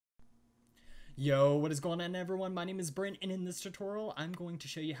Yo, what is going on everyone? My name is Brent, and in this tutorial, I'm going to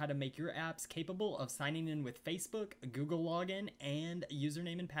show you how to make your apps capable of signing in with Facebook, Google login, and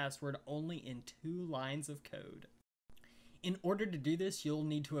username and password only in 2 lines of code. In order to do this, you'll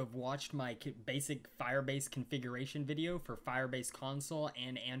need to have watched my basic Firebase configuration video for Firebase Console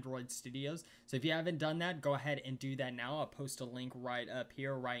and Android Studios. So if you haven't done that, go ahead and do that now. I'll post a link right up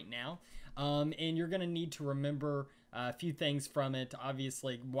here right now. And you're going to need to remember a few things from it.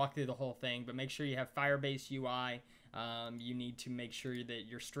 Obviously, walk through the whole thing, but make sure you have FirebaseUI. You need to make sure that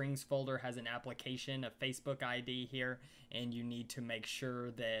your strings folder has an application, a Facebook ID here, and you need to make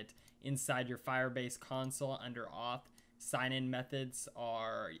sure that inside your Firebase console under auth, sign-in methods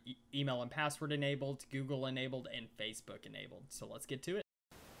are email and password enabled, Google enabled, and Facebook enabled. So let's get to it.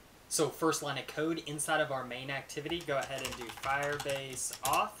 So first line of code inside of our main activity, go ahead and do Firebase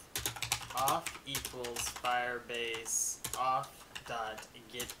auth. Auth equals Firebase auth dot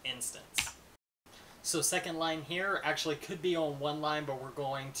get instance. So second line here actually could be on one line, but we're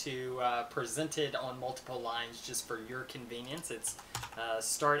going to present it on multiple lines just for your convenience. It's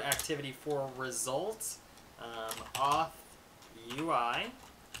start activity for results. Auth UI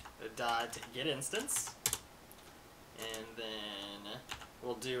dot get instance, and then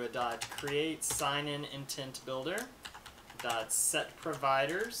we'll do a dot create sign in intent builder dot set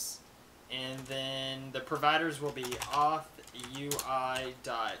providers, and then the providers will be auth UI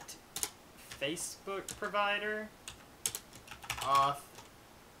dot Facebook provider, auth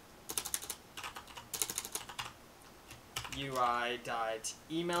UI dot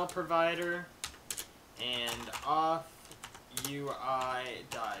email provider, and auth UI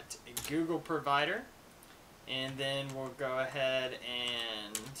dot Google provider, and then we'll go ahead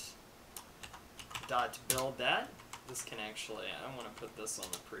and dot build that. This can actually, I want to put this on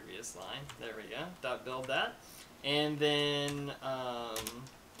the previous line. There we go. Dot build that, and then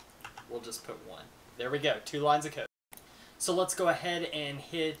we'll just put 1. There we go. 2 lines of code. So let's go ahead and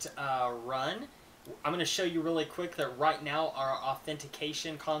hit run. I'm going to show you really quick that right now our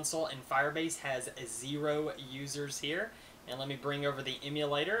authentication console in Firebase has 0 users here. And let me bring over the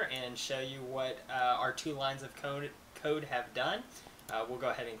emulator and show you what our 2 lines of code have done. We'll go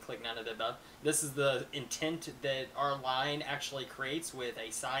ahead and click none of the above. This is the intent that our line actually creates with a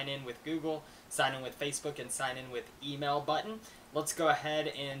sign in with Google, sign in with Facebook, and sign in with email button. Let's go ahead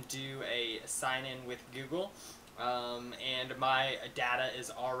and do a sign in with Google. And my data is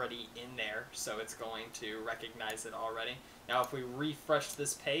already in there, so it's going to recognize it already. Now if we refresh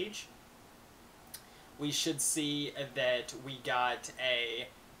this page, we should see that we got a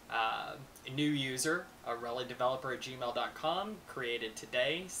new user, Aureli developer at gmail.com, created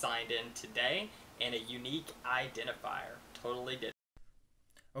today, signed in today, and a unique identifier. Totally did it.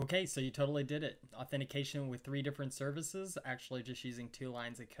 Okay, so you totally did it. Authentication with 3 different services, actually just using 2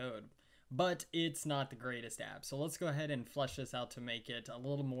 lines of code. But it's not the greatest app. So let's go ahead and flesh this out to make it a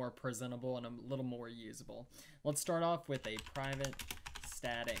little more presentable and a little more usable. Let's start off with a private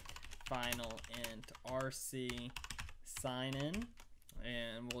static final int rc sign in,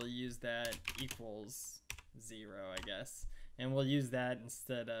 and we'll use that equals 0, I guess. And we'll use that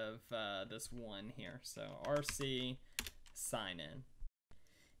instead of this 1 here. So rc sign in.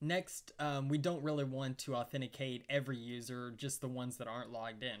 Next, we don't really want to authenticate every user, just the ones that aren't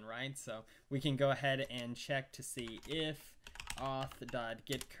logged in, right? So we can go ahead and check to see if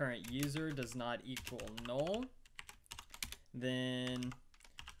auth.getCurrentUser does not equal null, then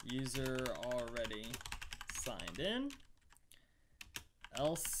user already signed in,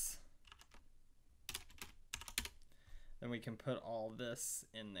 else, then we can put all this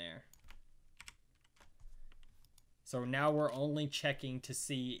in there. So now we're only checking to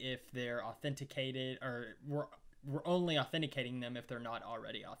see if they're authenticated, or we're only authenticating them if they're not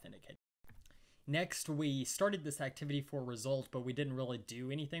already authenticated. Next, we started this activity for result, but we didn't really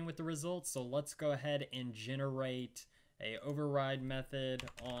do anything with the results. So let's go ahead and generate a override method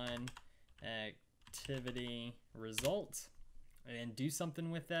on activity result and do something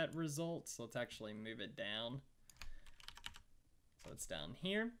with that result. So let's actually move it down. So it's down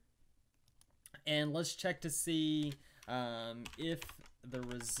here. And let's check to see if the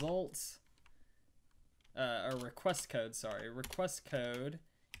results, or request code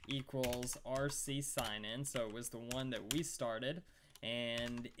equals rc sign in. So it was the one that we started.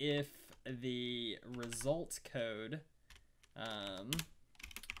 And if the result code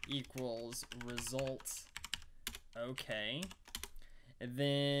equals results okay,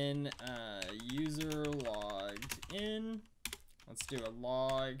 then user logged in, let's do a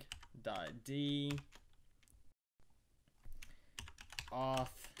log.d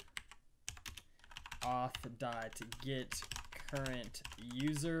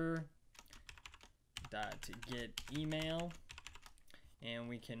auth.getCurrentUser dot get email, and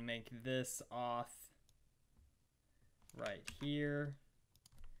we can make this auth right here,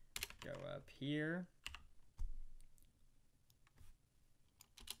 go up here.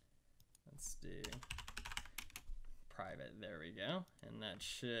 Let's do private, there we go, and that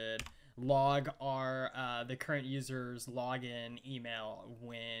should log our the current user's login email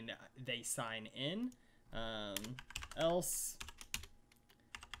when they sign in. Else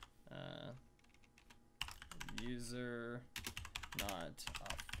user not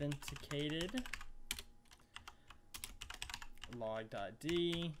authenticated,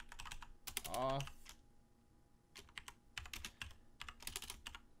 log.d auth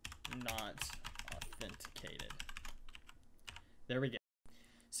not authenticated. There we go.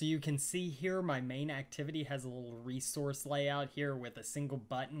 So you can see here my main activity has a little resource layout here with a single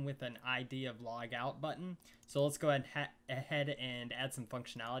button with an ID of logout button. So let's go ahead and add some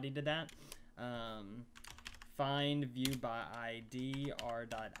functionality to that. Find view by ID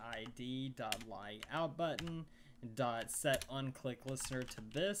r.id.logout button set onClick listener to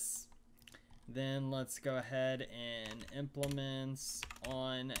this. Then let's go ahead and implement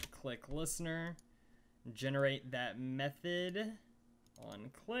onClick listener, generate that method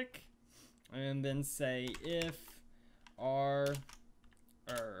onClick, and then say if r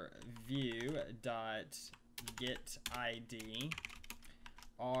view dot get ID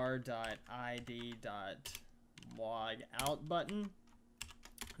r.id dot log out button.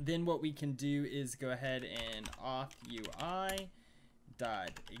 Then what we can do is go ahead and auth UI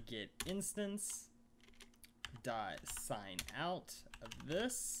dot get instance dot sign out of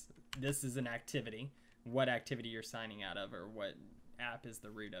this. This is an activity, what activity you're signing out of, or what app is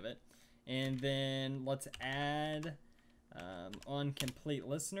the root of it. And then let's add on complete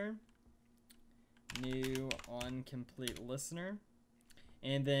listener, new on complete listener,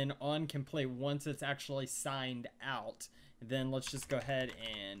 and then on complete, once it's actually signed out, then let's just go ahead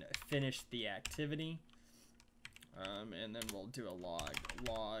and finish the activity. And then we'll do a log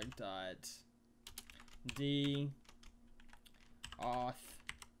dot d auth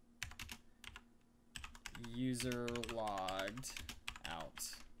user logged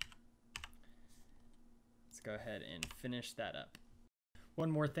out. Let's go ahead and finish that up. One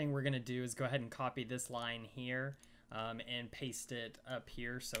more thing we're going to do is go ahead and copy this line here and paste it up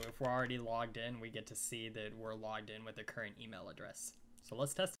here. So if we're already logged in, we get to see that we're logged in with the current email address. So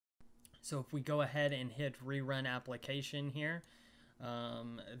let's test it. So if we go ahead and hit rerun application here,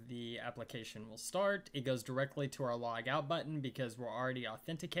 the application will start. It goes directly to our logout button because we're already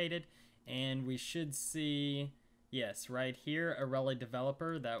authenticated, and we should see, yes, right here, Aureli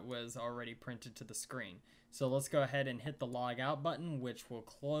developer, that was already printed to the screen. So let's go ahead and hit the logout button, which will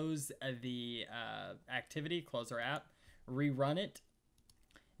close the activity, close our app, rerun it,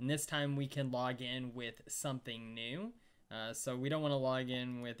 and this time we can log in with something new. So we don't want to log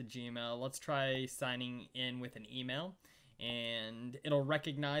in with Gmail. Let's try signing in with an email, and it'll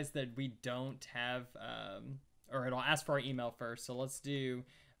recognize that we don't have, or it'll ask for our email first. So let's do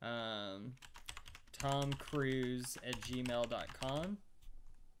tomcruise@gmail.com.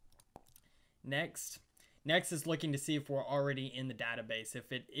 Next is looking to see if we're already in the database.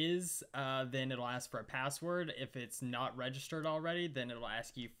 If it is, then it'll ask for a password. If it's not registered already, then it'll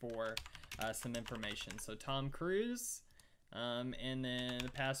ask you for some information. So Tom Cruise, and then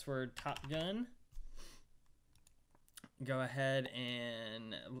the password Top Gun. Go ahead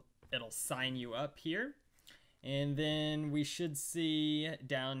and it'll sign you up here. And then we should see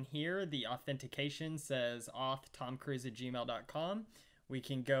down here the authentication says auth tomcruise@gmail.com. We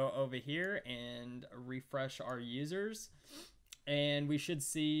can go over here and refresh our users, and we should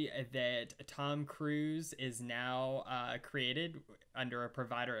see that Tom Cruise is now created under a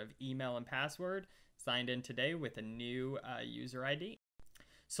provider of email and password, signed in today with a new user ID.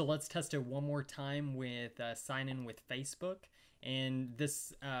 So let's test it one more time with sign in with Facebook. And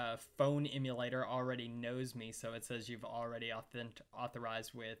this phone emulator already knows me, so it says you've already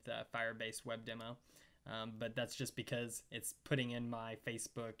authorized with Firebase Web Demo. But that's just because it's putting in my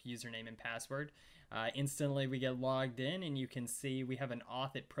Facebook username and password. Instantly we get logged in, and you can see we have an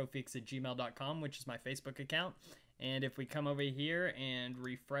auth at profix@gmail.com, which is my Facebook account. And if we come over here and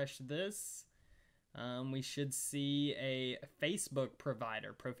refresh this, we should see a Facebook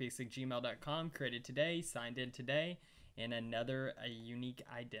provider, profix@gmail.com, created today, signed in today, and another unique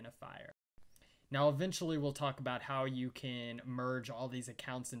identifier. Now, eventually we'll talk about how you can merge all these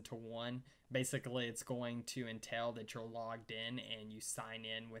accounts into one. Basically, it's going to entail that you're logged in and you sign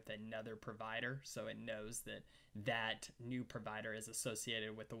in with another provider, so it knows that that new provider is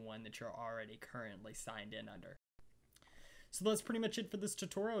associated with the one that you're already currently signed in under. So that's pretty much it for this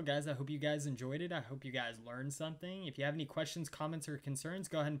tutorial, guys. I hope you guys enjoyed it. I hope you guys learned something. If you have any questions, comments, or concerns,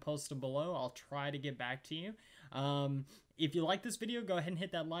 go ahead and post them below. I'll try to get back to you. If you like this video, go ahead and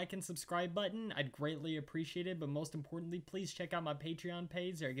hit that like and subscribe button. I'd greatly appreciate it, but most importantly, please check out my Patreon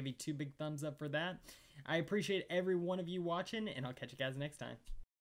page. I'll give you 2 big thumbs up for that. I appreciate every one of you watching, and I'll catch you guys next time.